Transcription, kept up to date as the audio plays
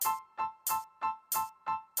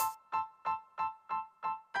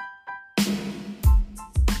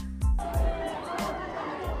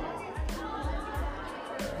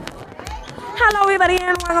Hello everybody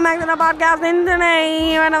and welcome back to the podcast. And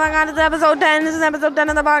today, oh my god, it's episode 10. This is episode 10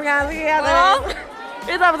 of the podcast.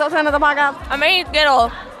 It's episode 10 of the podcast. I made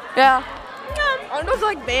Skittle. Yeah. Aren't those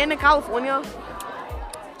like banned in California?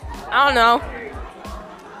 I don't know.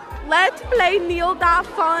 Let's play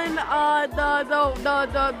Neil.fun, the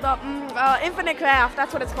Infinite Craft.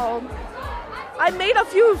 That's what it's called. I made a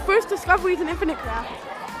few first discoveries in Infinite Craft.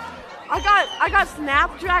 I got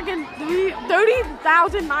Snapdragon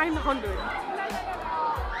 30,900.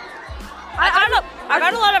 I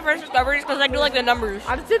got a lot of first discoveries because I do like the numbers.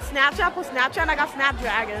 I just did Snapchat plus Snapchat and I got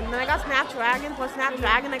Snapdragon. And then I got Snapdragon plus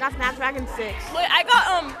Snapdragon. I got Snapdragon 6. Wait, I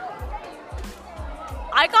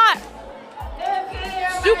got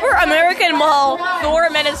Super American Mall, Thor,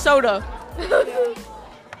 Minnesota.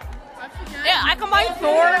 Yeah, I combined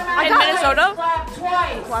Thor and Minnesota.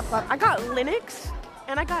 I got Linux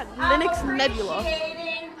and I got Linux Nebula.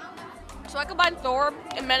 So I combined Thor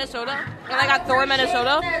in Minnesota, and I got Thor in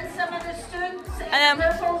Minnesota. And then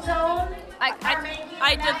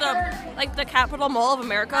I did the capital mall of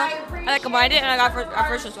America, and I combined it, and I got our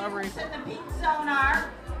first discovery.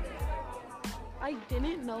 I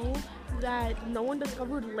didn't know that no one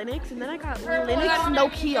discovered Linux, and then I got Linux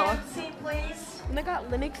Nokia. And I got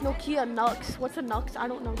Linux Nokia Nux. What's a Nux? I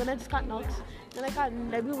don't know. Then I just got Nux. Then I got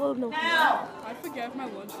Nebula Nokia. Now, I forget if my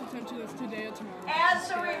lunch potential is today or tomorrow. As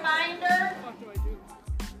a reminder, What the fuck do I do?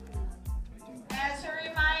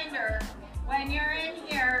 when you're in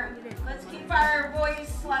here, let's keep our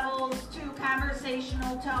voice levels to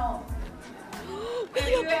conversational tone. If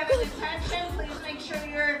you have a detention, please make sure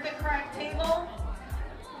you're at the correct table.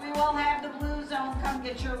 We will have the blue zone come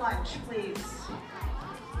get your lunch, please.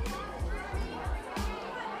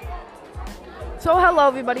 So hello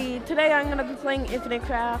everybody, today I'm going to be playing Infinite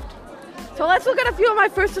Craft. So let's look at a few of my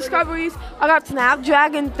first discoveries. I got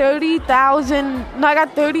Snapdragon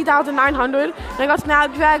 30,900. I got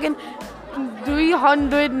Snapdragon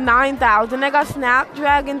 309,000. I got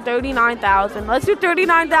Snapdragon 39,000. Let's do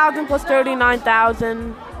 39,000 plus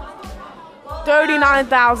 39,000.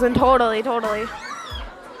 39,000, totally.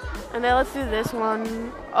 And then let's do this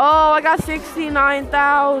one. Oh, I got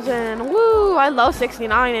 69,000. Woo, I love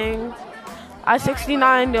 69ing. I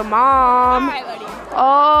 69 your mom. Alright, buddy. Oh,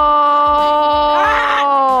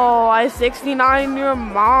 I 69 your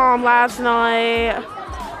mom last night.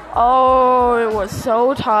 Oh, it was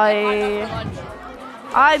so tight.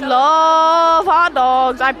 I love hot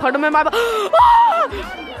dogs. I put them in my.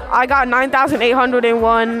 I got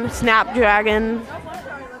 9,801 Snapdragon.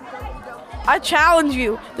 I challenge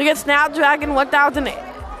you to get Snapdragon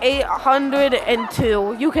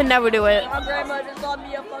 1,802. You can never do it. My grandma just got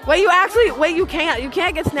me a fucking... Wait, you can't. You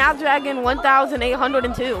can't get Snapdragon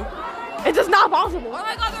 1,802. It's just not possible. Oh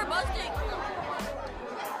my god, they're busting.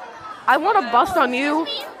 I want to bust on you.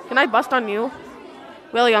 Can I bust on you?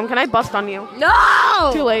 William, can I bust on you?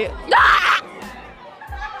 No! Too late. No!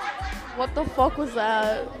 What the fuck was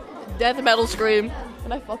that? Death metal scream.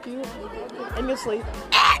 Can I fuck you? In your sleep.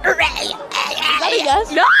 Is that a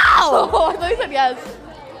yes? No! Oh, I thought you said yes.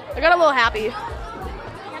 I got a little happy.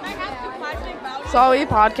 Sorry,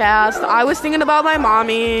 podcast. I was thinking about my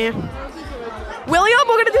mommy. William,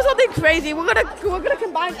 we're gonna do something crazy. We're gonna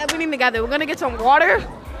combine everything together. We're gonna get some water,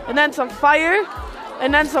 and then some fire,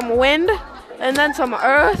 and then some wind, and then some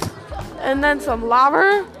earth, and then some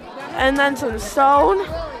lava, and then some stone,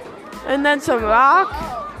 and then some rock,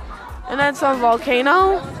 and then some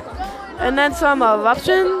volcano, and then some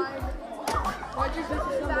eruption,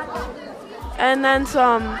 and then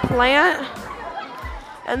some plant,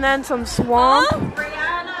 and then some swamp,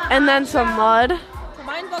 and then some mud,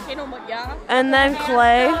 Combined volcano, yeah. and then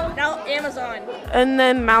clay, Now Amazon. and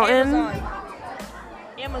then mountain.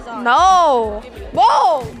 Amazon. No!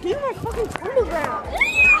 Whoa! Give me my fucking underground!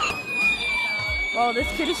 Whoa, this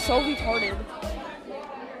kid is so retarded.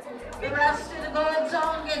 The rest of the gold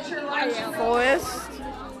zone, get your lunch. Forest,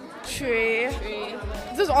 tree.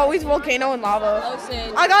 This is always volcano and lava.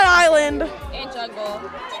 Ocean. I got island. And jungle.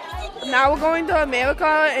 Now we're going to America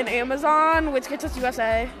and Amazon, which gets us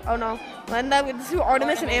USA. Oh no. And then let's do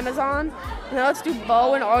Artemis and Amazon. And then let's do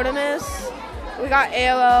Bow and Artemis. We got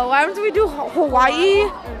Arrow. Why don't we do Hawaii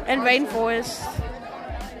and Rainforest?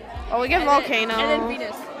 Oh, we get Volcano. And then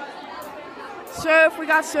Venus. Surf, we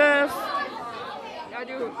got Surf. I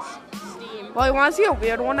do steam. Well, you want to see a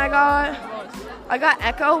weird one I got? I got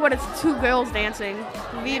Echo, but it's two girls dancing.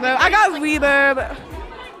 Reverb. I got Reverb.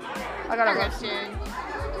 I got a Eruption.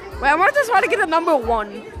 Wait, I want to try to get a number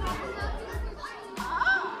 1.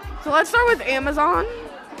 So let's start with Amazon.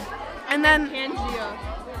 And then Pangea.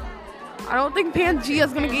 I don't think Pangea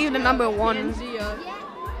is going to give you the number 1. Pangea.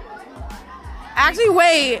 Actually,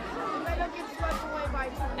 wait.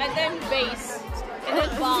 face. And then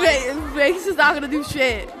Bob. Face is not gonna do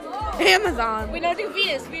shit. Amazon. Wait, no, do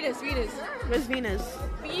Venus. Where's Venus? Venus.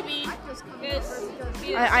 Venus.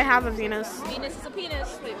 I have a Venus. Venus is a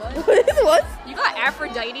penis. Wait, what? What? You got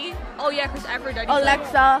Aphrodite? Oh yeah, because Aphrodite.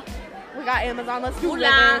 Alexa. We got Amazon. Let's do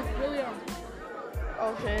Hola. River.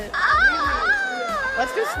 Oh shit.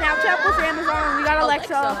 Let's do Snapchat plus Amazon. We got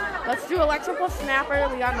Alexa. Let's do Alexa plus Snapper.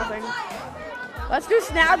 We got nothing. Let's do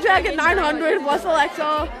Snapdragon 900 plus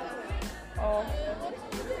Alexa. Oh.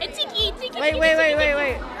 And Tiki. Wait.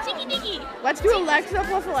 Tiki. Let's do Alexa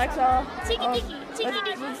plus Alexa. Tiki.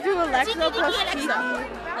 Let's do Alexa plus Tiki.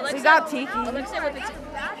 Alexa. We got Tiki. Alexa with the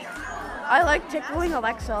I like tickling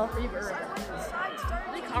Alexa.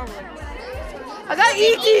 I got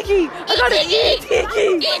E-Tiki. I got an E-Tiki.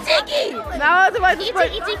 E-Tiki. Now what if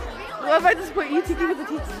I just put E-Tiki with the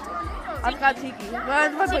Tiki? I just got Tiki.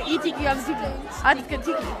 What if I put E-Tiki on the Tiki? I just get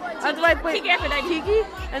Tiki. What if I put Tiki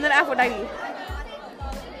and then Aphrodite?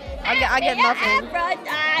 I get nothing.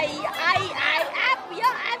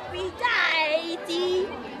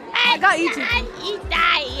 I got E-Tiki.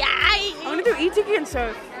 I'm gonna do E-Tiki and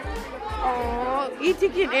surf. Oh,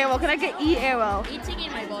 E-Tiki and arrow. Can I get E-arrow? E-Tiki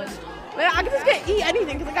in my voice. Wait, I can just get E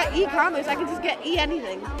anything because I got E-commerce. I can just get E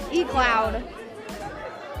anything. E-cloud.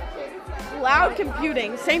 Cloud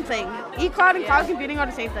computing, same thing. E-cloud and cloud computing are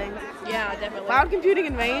the same thing. Yeah, definitely. Cloud computing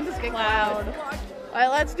and rain, just get cloud. All right,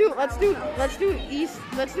 let's do E-Tiki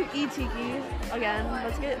again.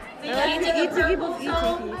 Let's do E-Tiki plus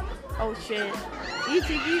E-Tiki. Oh shit.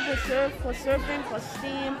 E-Tiki plus surfing plus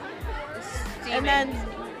steam. And then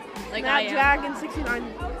like Snapdragon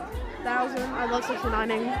 69,000. I love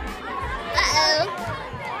 69ing.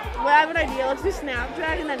 Well, I have an idea. Let's do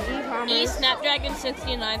Snapdragon and e-commerce. Snapdragon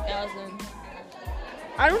 69,000.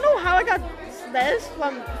 I don't know how I got this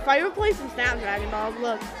from Fireplace and Snapdragon, dog.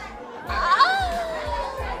 Look.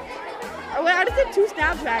 Oh, wait, I just did 2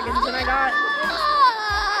 Snapdragons and I got...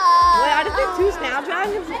 Wait, I just did 2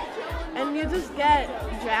 Snapdragons and you just get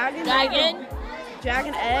Dragon egg, then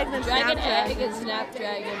Dragon Snapdragon. egg and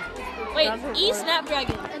Snapdragon. Wait,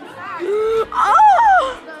 Snapdragon.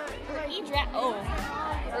 Oh!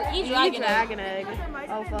 Or E-Dragon. E-Dragon egg.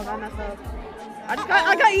 Oh fuck, I messed up.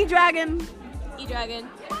 I got E-Dragon. E-Dragon.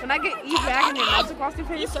 When I get E-Dragon, it melts across your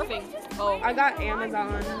face. E-Surfing. Oh. I got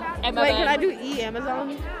Amazon. And Wait, can I do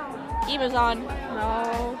E-Amazon? Amazon.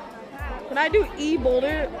 No. Can I do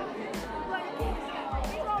E-Boulder?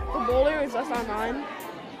 The Boulder is just online.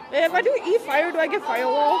 Wait, if I do E-Fire, do I get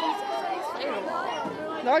Firewall?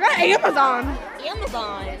 No, I got Amazon.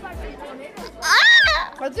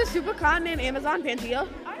 Let's do Super Continent, Amazon, Pangea.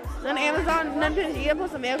 Then Pangea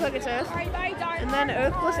plus America gets Earth. And then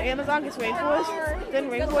Earth plus Amazon gets Rainforest. Then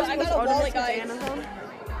Rainforest plus Artemis gets Amazon.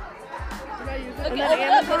 And then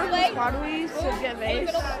Amazon plus Pottery should get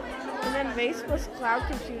Vase. And then Vase plus Cloud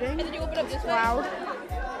Computing plus Cloud.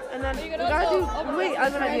 And then we gotta do, wait, I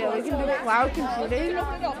have an idea. We can do Cloud Computing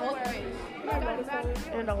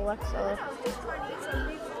and Alexa.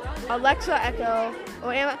 Alexa Echo. Oh,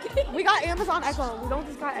 we got Amazon Echo. We don't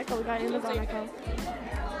just got Echo, we got Amazon Echo.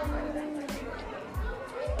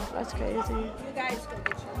 That's crazy.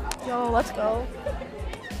 Yo, let's go.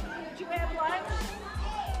 Did you have lunch?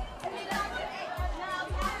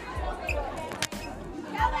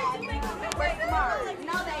 Where's Mark?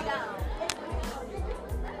 No, they don't.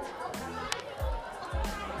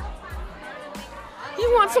 You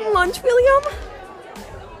want some lunch, William?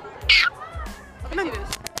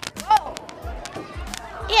 Oh.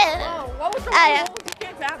 Yeah. Oh, what was the Yeah. rules? You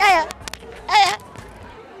can't grab it.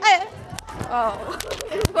 Oh.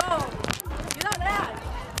 Whoa. You're not mad.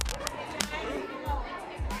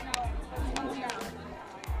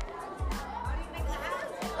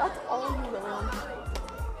 That's all you, William.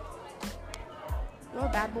 You're a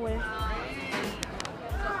bad boy.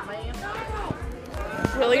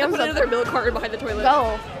 William's Put another milk carton behind the toilet.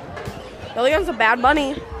 Go. William's a bad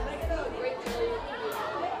bunny.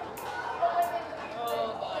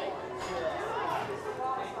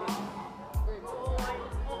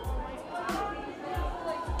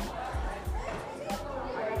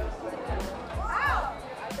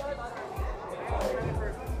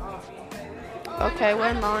 Okay, we're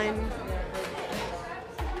in line.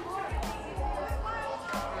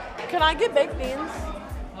 Can I get baked beans?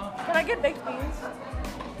 Can I get baked beans?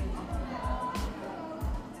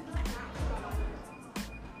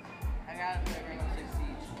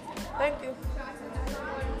 Thank you.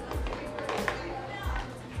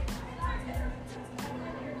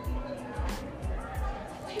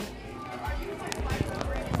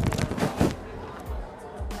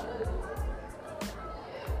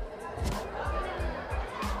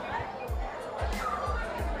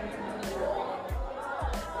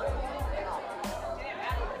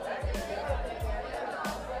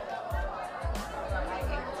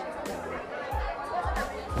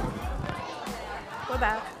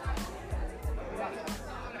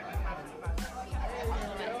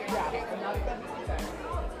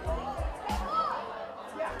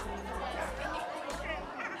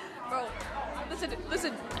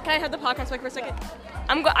 Listen. Can I have the podcast mic for a second?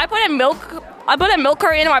 I put a milk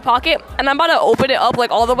carton in my pocket, and I'm about to open it up like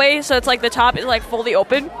all the way, so it's like the top is like fully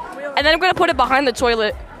open, and then I'm gonna put it behind the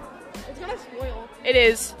toilet. It's gonna spoil. It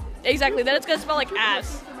is exactly. Then it's gonna smell like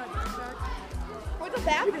ass. Where's the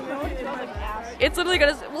bathroom? It smells like ass. It's literally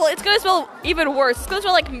gonna. Well, it's gonna smell even worse. It's gonna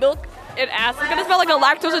smell like milk and ass. It's gonna smell like a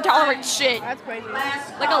lactose intolerant shit. That's crazy.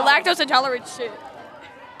 Like a lactose intolerant shit.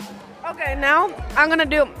 Okay, now I'm gonna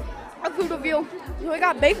do a food review. So we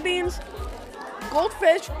got baked beans,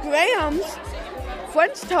 goldfish, grahams,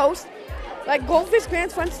 French toast, like goldfish,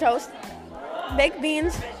 grahams, French toast, baked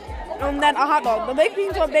beans, and then a hot dog. The baked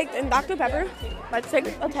beans are baked in Dr. Pepper. Let's take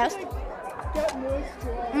a test.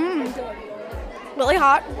 Really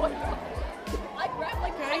hot.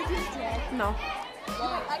 No.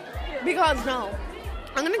 Because no.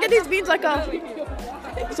 I'm gonna get these beans like a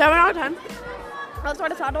 7 out of 10. Let's try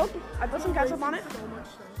this hot dog. I put some ketchup on it.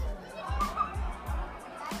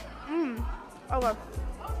 Okay.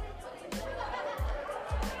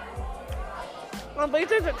 Well, but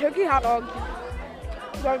it's a turkey hot dog.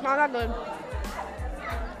 So it's not that good.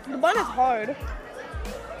 The bun is hard.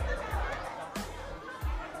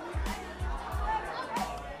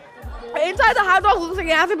 Inside the hot dog looks like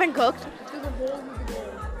it hasn't been cooked.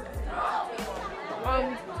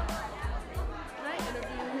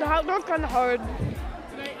 The hot dog's kind of hard.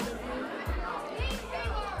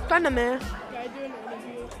 Kind of meh.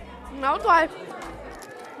 Now try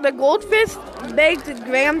the goldfish baked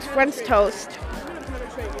grahams French toast.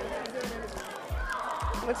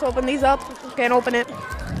 Let's open these up. Can't open it.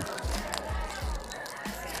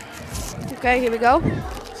 Okay, here we go.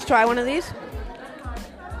 Let's try one of these.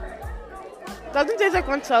 Doesn't taste like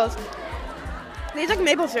French toast. Tastes like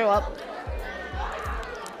maple syrup.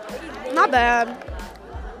 Not bad.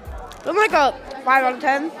 I'm like a 5 out of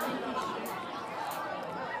 10.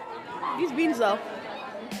 These beans though.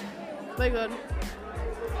 Very good.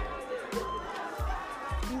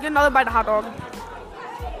 You can get another bite of hot dog.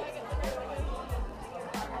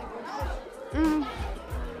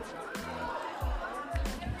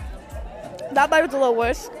 That bite was a little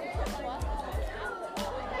worse.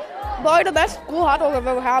 Probably the best school hot dog I've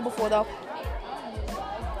ever had before though.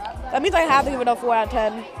 That means I have to give it a 4 out of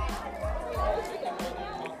 10.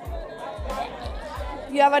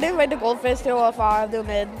 Yeah, if I didn't rate the goldfish, they were a 5, they're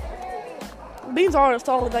mid. Beans are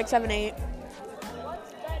solid, like 7, 8.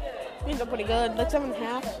 Beans are pretty good, like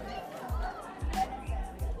 7.5.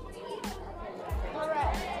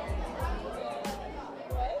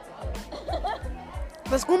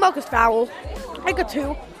 The school milk is foul. I got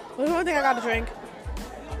 2. That's the only thing I got to drink.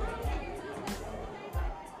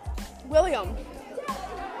 William,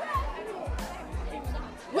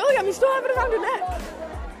 you still have it around your neck.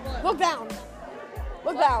 Look down.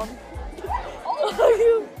 Look down.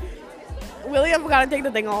 William gotta take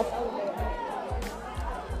the thing off.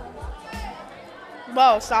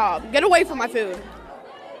 Whoa, stop. Get away from my food.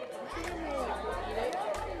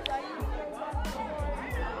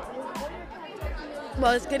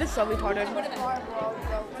 Well, this kid is so retarded.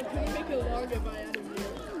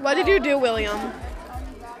 What did you do, William?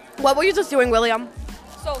 What were you just doing, William?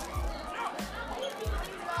 So,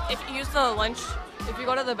 if you use the lunch, if you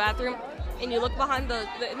go to the bathroom and you look behind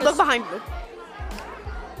Look behind you.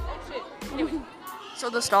 Anyway, so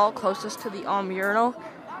the stall closest to the urinal,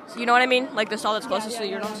 so you know what I mean? Like the stall that's closest to the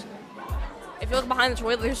urinals. If you look behind the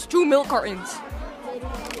toilet, there's 2 milk cartons.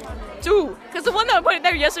 2, because the one that I put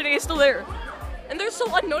there yesterday is still there, and they're so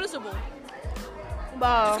unnoticeable.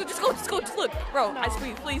 Wow. Just go, look, bro. No.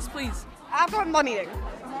 Please. After I'm done eating.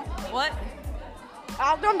 What?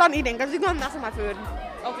 After I'm done eating, because you're gonna mess with my food.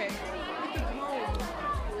 Okay.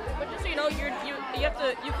 But just so you know,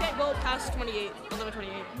 you can't go past 28,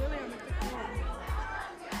 11:28.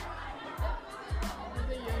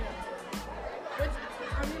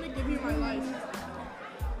 I'm gonna give you my life.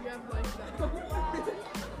 You have life now.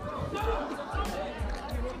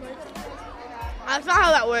 That's not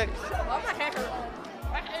how that works.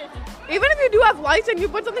 Even if you do have lice and you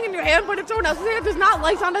put something in your hair and put it someone else's hair, there's not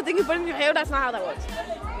lice on the thing you put in your hair. That's not how that works.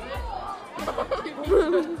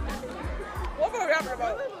 What were we talking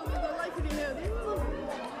about?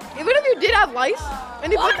 Even if you did have lice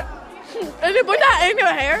and you put that in your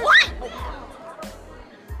hair. What?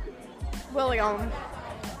 William.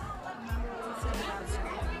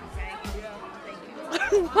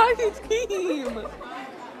 Why do you scream?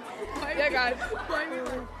 Yeah, guys.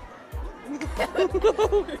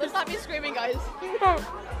 Let's not be screaming, guys.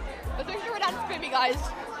 Let's make sure we're not screaming, guys.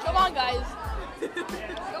 Come on, guys.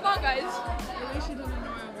 Come on, guys. At least she doesn't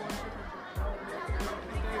know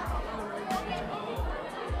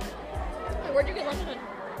I Where'd you get lunch then?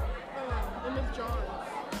 in this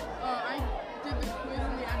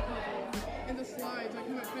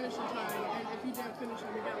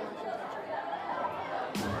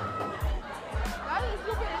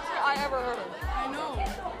ever heard of. I know.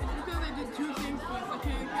 It's because I did 2 things first. I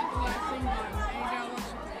can't get the last thing done. And you got less.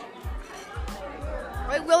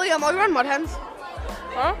 Wait, William, are you on Mud Hens?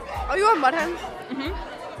 Huh? Are you on Mud Hens? Mhm.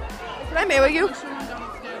 Can I marry you? Someone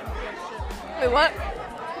downstairs with that shit. Wait, what?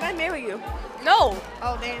 Can I marry you? No.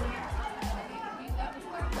 Oh, damn.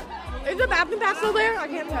 Is the bathroom pass still there? I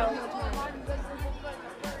can't tell.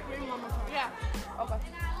 Give me one more time. Yeah. Okay.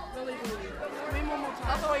 Really, really. Give me one more time.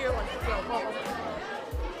 That's all you're like.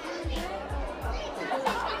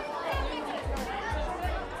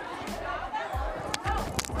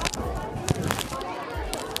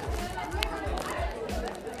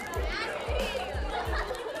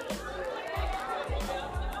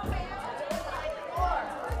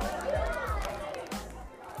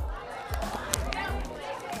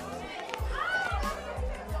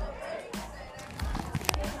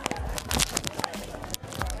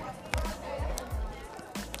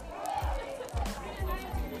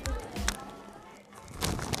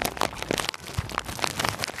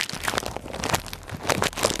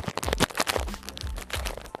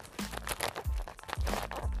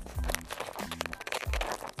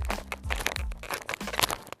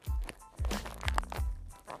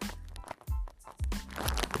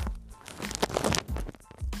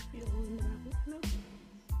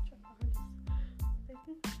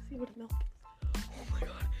 See what it milk is. Oh my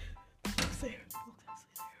god. Milk's there. Milk's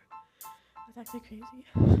actually there. That's actually crazy.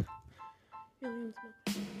 William's milk.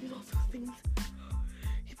 There's also things.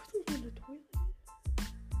 He put something in the toilet.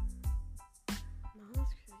 No,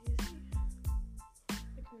 that's crazy. I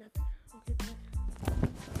can never. Okay, bye.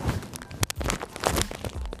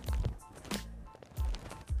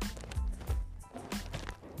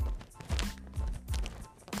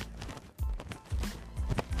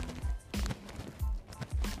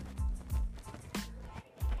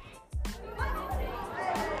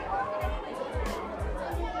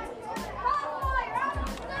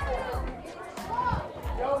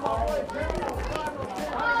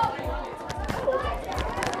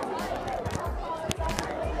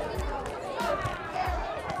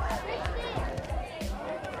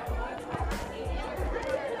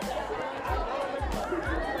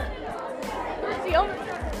 See them?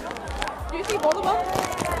 Do you see both of them?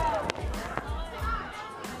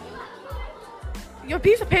 Your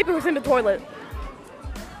piece of paper was in the toilet.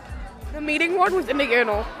 The meeting one was in the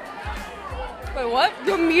urinal. Wait, what?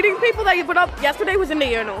 The meeting paper that you put up yesterday was in the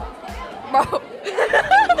urinal. Bro.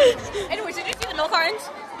 Anyways, did you see the milk cartons?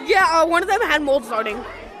 Yeah, one of them had mold starting.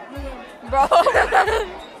 Bro.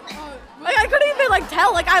 Like, I couldn't even like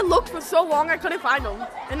tell. Like I looked for so long, I couldn't find them,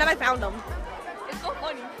 and then I found them. It's so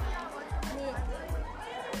funny.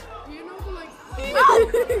 Do you know the, like,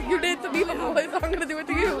 You did it to me before, so I'm gonna do it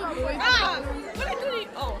to you. Ah! What are you doing?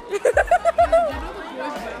 Oh. do you know the boys'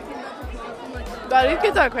 bathroom that's across from, like, the... God, these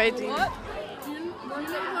kids are crazy. What? Do you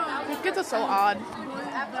know These kids are so odd. the boys'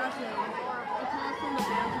 bathroom across from the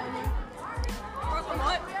band hallway? From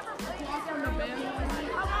what? Across from the band hallway?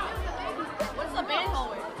 What's the band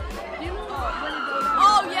hallway? Do you know when you go down?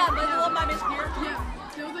 Oh, yeah, the one by Miss Beer. Yeah,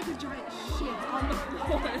 there was like a giant shit on the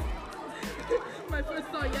floor. My first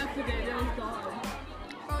thought yesterday, it was gone.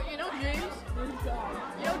 Oh, you know James? It was gone.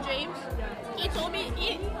 You know James? Yeah. He told me,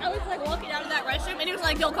 I was like walking out of that restroom and he was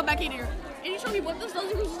like, yo, come back in here. And he showed me what this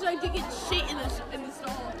does because he's like taking shit in the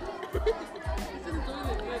stall. It's in the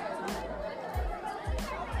toilet.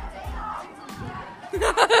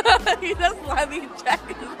 He just let me check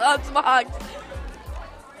his lunchbox.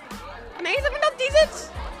 Can I eat some enough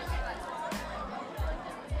desserts?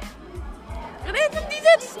 Can I eat some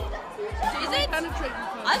desserts? Is it? Penetrate.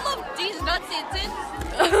 I love these nuts and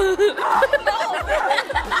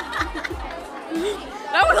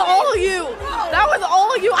That was all you. That was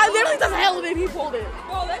all you. I literally just held it and he pulled it.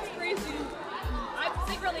 Bro, that's crazy. I'm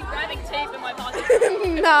secretly grabbing tape in my pocket.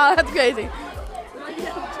 Nah, that's crazy. Why do you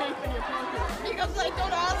have tape in your pocket? Because I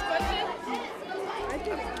don't ask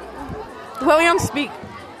questions. William, speak.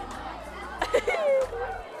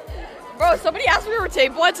 Bro, somebody asked me for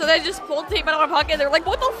tape once and I just pulled tape out of my pocket and they're like,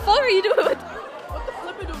 what the fuck are you doing? What the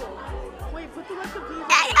flippadoodle? Wait, put the rest of these on.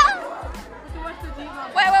 Put the rest of these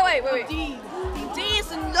on. Wait. These. D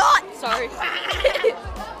is not. Sorry.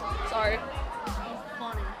 Sorry.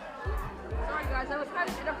 Funny. Sorry guys, that was kind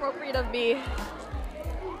of inappropriate of me.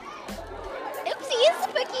 Oopsies,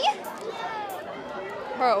 Spooky.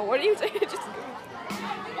 Bro, what are you saying? Just...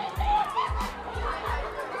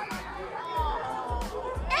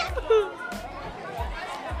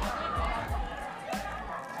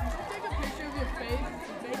 Take a picture of your face.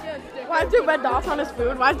 Make it a sticker. Why is there red dots on his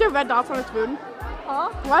food? Why is there red dots on his food? Huh?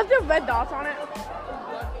 Why is there red dots on it?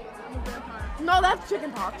 I'm a vampire. No, that's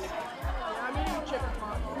chicken pox. Yeah, I'm eating chicken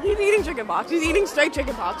pox. He's eating chicken pox. He's eating straight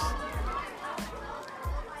chicken pox.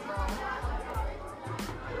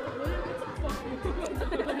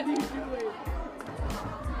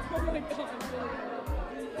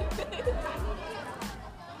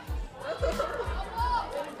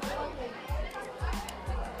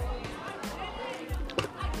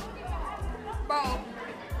 Bro.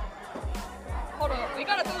 Hold on. We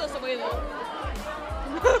gotta throw this away though.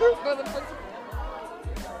 Bro, the first...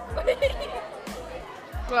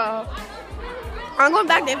 Well, I'm going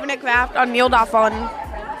back to Infinite Craft on Neil.fun. The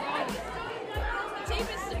tape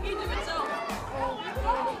is sticking to itself.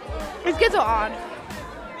 These kids are odd.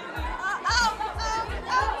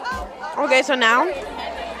 Okay, so now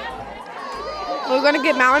we're gonna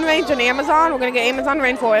get Mountain Range and Amazon. We're gonna get Amazon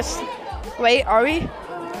Rainforest. Wait, are we?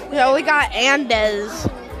 Yeah, we got Andes.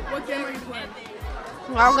 What game are you playing?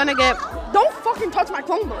 I'm gonna get. Don't fucking touch my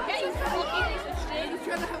Chromebook. Yeah, you fucking I'm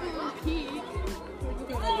trying to have a little pee.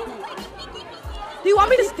 Do you want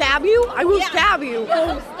me to stab you? I will stab you.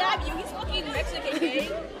 He'll stab you. He's fucking Mexican, eh?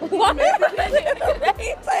 What?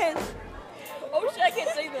 Racist. Oh shit, I can't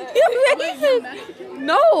say that. He's racist.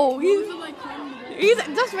 No, Is it like playing the he's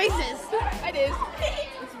just racist. It is.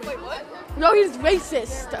 Wait, what? No, he's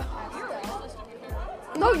racist.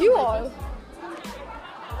 No, you are.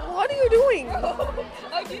 What are you doing? I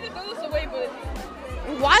need to throw this away, but...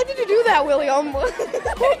 Why did you do that, William?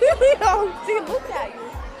 William, she looked at you.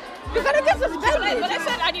 You're gonna get suspended. But I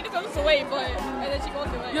said I need to throw this away, but... And then she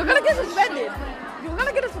walked away. You're gonna get suspended. You're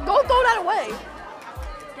gonna get go throw that away.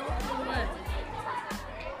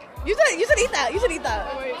 You should eat that. You should eat that.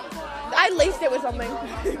 I laced it with something.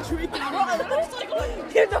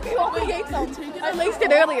 You already ate some. I laced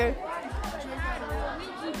it earlier.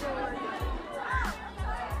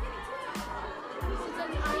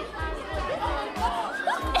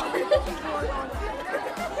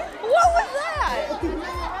 What was that?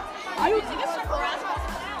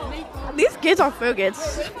 These kids are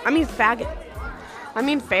faggots. I mean faggot. I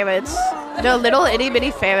mean ferrets. They're little itty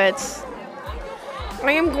bitty ferrets.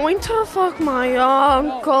 I am going to fuck my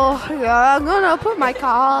uncle. Yeah, I'm gonna put my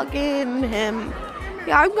cock in him.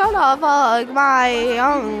 Yeah, I'm gonna fuck my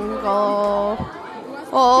uncle.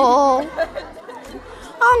 Oh.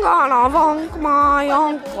 I'm gonna fuck my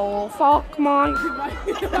uncle. Fuck my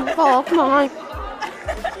uncle. I'm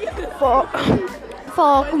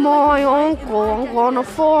gonna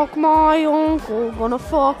fuck my uncle.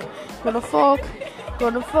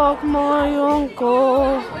 Gonna fuck my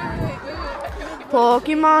uncle.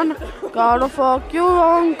 Pokemon, gotta fuck your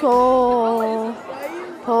uncle.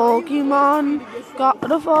 Pokemon,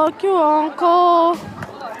 gotta fuck your uncle.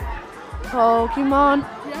 Pokemon,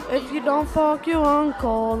 if you don't fuck your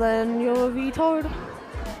uncle, then you're a retard.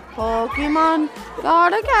 Pokemon,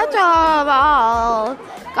 gotta catch a ball.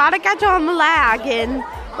 Gotta catch on the lagging.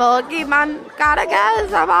 Pokemon, gotta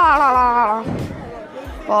catch a ball.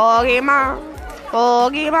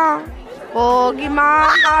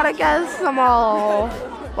 Pokemon, gotta catch some all.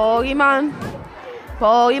 Pokemon,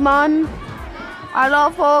 I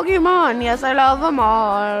love Pokemon, yes I love them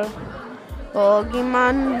all.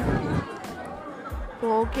 Pokemon,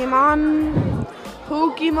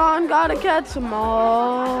 gotta catch them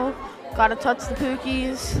all. Gotta touch the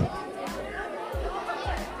Pookies.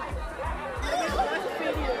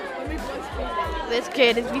 This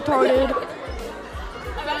kid is retarded.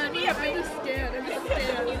 I'm just scared. I'm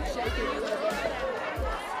shaking.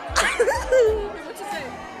 What you say?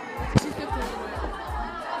 She's good for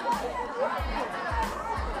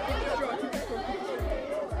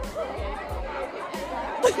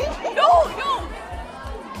No!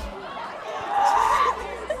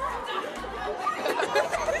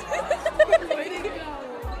 Way to go.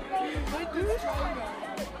 Wait, this is stronger.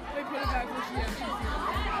 Wait, put it back where she actually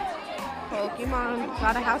Pokemon,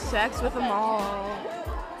 gotta have sex with them all.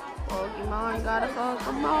 Pokemon, gotta fuck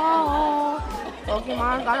them all.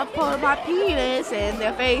 Pokemon, gotta put my penis in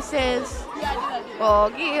their faces.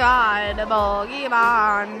 Pokemon.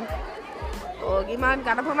 Pokemon,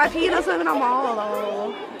 gotta put my penis in them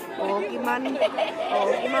all. Pokemon,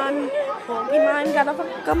 gotta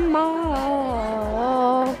fuck them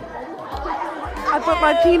all. I put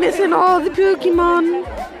my penis in all the Pokemon.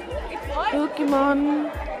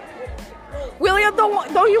 William,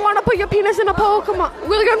 don't you want to put your penis in a Pokemon?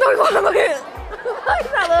 William, don't you want to put it?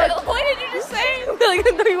 What did you just say?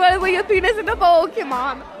 William, don't you want to put your penis in a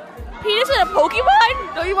Pokemon? Penis in a Pokemon?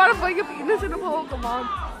 Don't you want to put your penis in a Pokemon?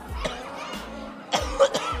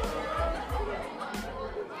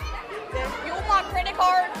 You want my credit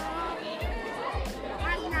card?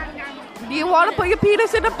 Do you want to put your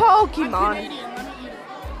penis in a Pokemon? Canadian. Let me eat it.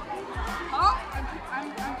 Huh?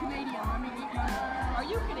 I'm Canadian. Let me eat mine. Are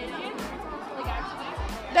you Canadian?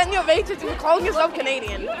 then you're racist and calling yourself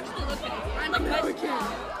Canadian. You actually look Canadian.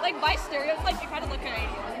 Like by stereotype, you kind of look Canadian.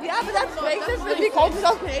 Yeah, but that's racist if you call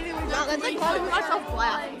yourself Canadian. That's like calling myself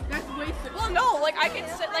black. That's racist. Well, no, like I could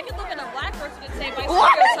look at a black person and say by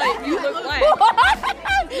stereotype, you look black.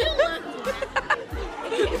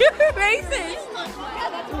 You're racist. Yeah,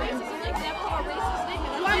 that's racist. It's an example of a racist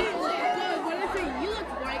statement. Why? When I say you look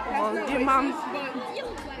white, that's Oh, not your racist, mom. but you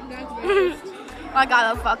look black, that's racist. I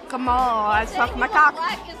gotta fuck them all. I suck my cock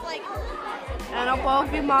Black is like. and a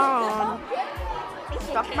Pokemon.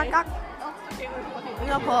 Suck my cock and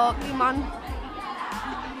a Pokemon.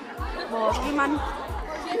 Pokemon.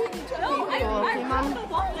 Pokemon.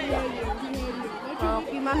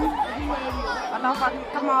 Pokemon. I don't fuck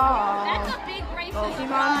them all. That's a big racist,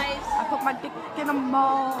 Pokemon. guys. I put my dick in a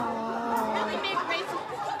ball. Really big racist.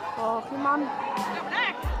 Pokemon. You're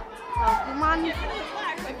black. Pokemon. You're black.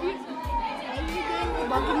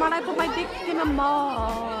 Pokemon. I put my dick in a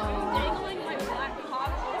ball. Dangling my black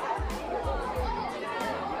cock.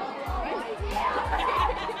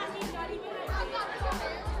 I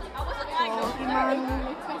wasn't like Pokemon.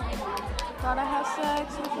 Gotta have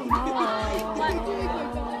sex with them all.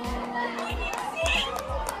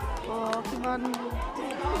 Pokemon. Pokemon.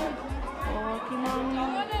 Pokemon.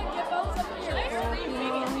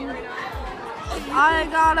 I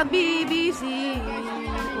got a BBC.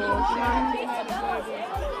 Pokemon.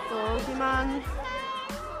 Pokemon.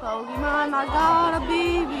 Pokemon. I got a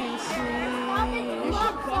BBC.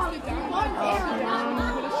 Pokemon.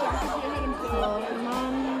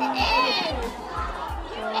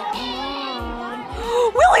 Pokemon.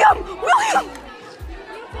 William! William!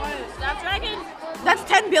 Snapdragon? That's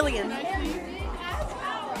 10 billion. That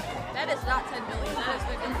is not 10 billion. That is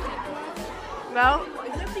 50. No?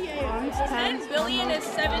 Is that the AI? 10 billion is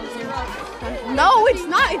 7 zeros. No, it's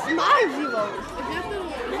not. It's 9 zeros. Is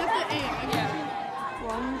that the AI? Yeah.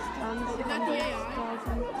 Ones, tons, Is that the AI?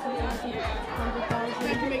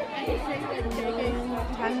 That can make anything like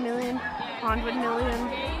anything. 10 million, 100 million,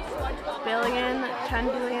 billion, 10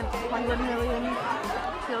 billion, 100 million,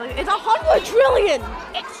 trillion. It's 100 trillion!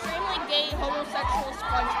 Extremely gay, homosexual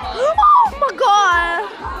SpongeBob. Oh my god!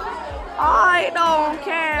 I don't Wait, was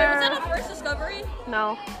care. that a first discovery?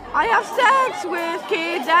 No. I have sex with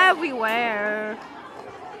kids everywhere.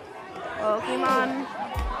 Pokemon.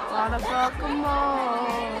 Gotta fuck 'em all.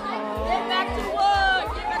 Get back to work!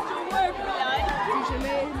 Get back to work, guys! Teacher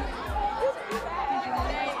made.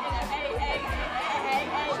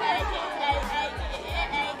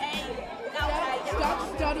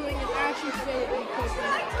 Stop stuttering and actually say it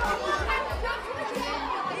quickly.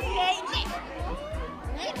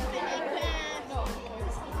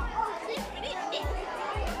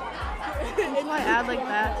 If I add like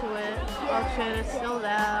that to it, oh shit, it's still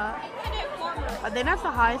that. I think that's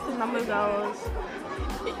the highest the number goes.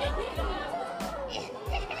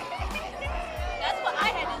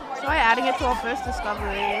 Try adding it to our first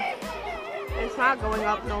discovery. It's not going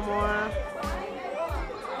up no more.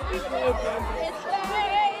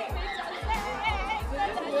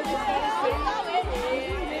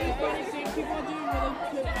 People do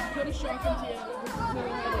really put a shock into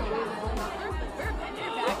you.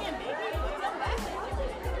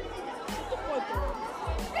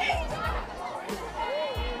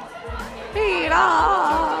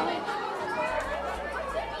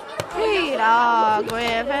 Peter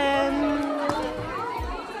Griffin.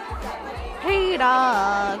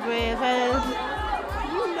 Peter Griffin.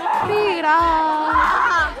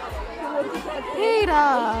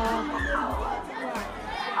 Peter.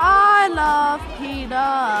 I love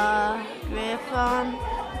Peter Griffin.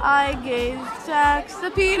 I gave sex to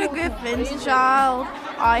Peter Griffin's child.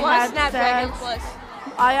 I had Snapdragon sex. plus.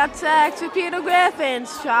 I had sex with Peter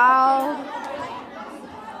Griffin's child.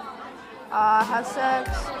 I had sex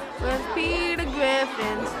with Peter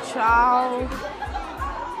Griffin's child.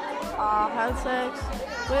 I had sex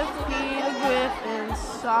with Peter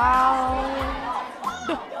Griffin's child.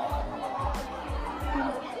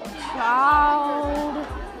 Child.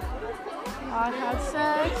 I had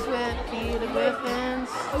sex with Peter Griffin's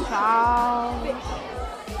child.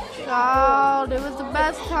 Child, it was the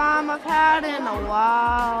best time I've had in a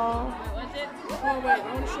while. Oh wait,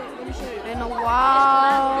 let me show you. In a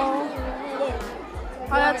while.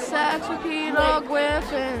 I had sex with Peter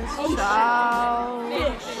Griffin's child.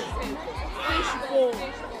 Fish bowl.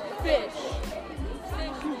 Fish.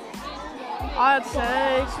 I had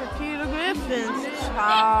sex with Peter Griffin's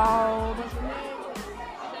child.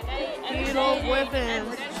 Peter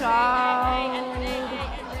Griffin's child.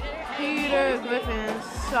 Peter Griffin's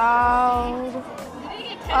child.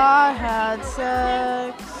 I had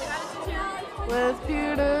sex with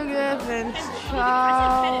Peter Griffin's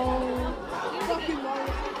child.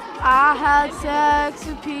 I had sex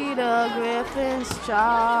with Peter Griffin's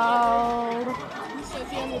child.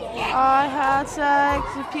 I had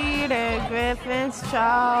sex with Peter Griffin's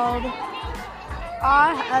child.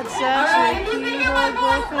 I had sex with Peter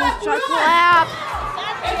Griffin's child. Clap!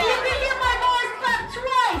 If you can hear my voice, clap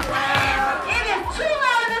twice. It is too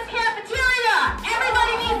loud in this cafeteria.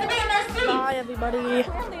 Everybody needs to be in their seats. Bye, everybody.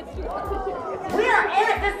 We are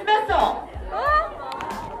at dismissal.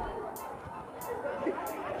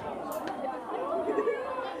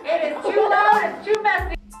 It is too loud. It's too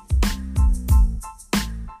messy.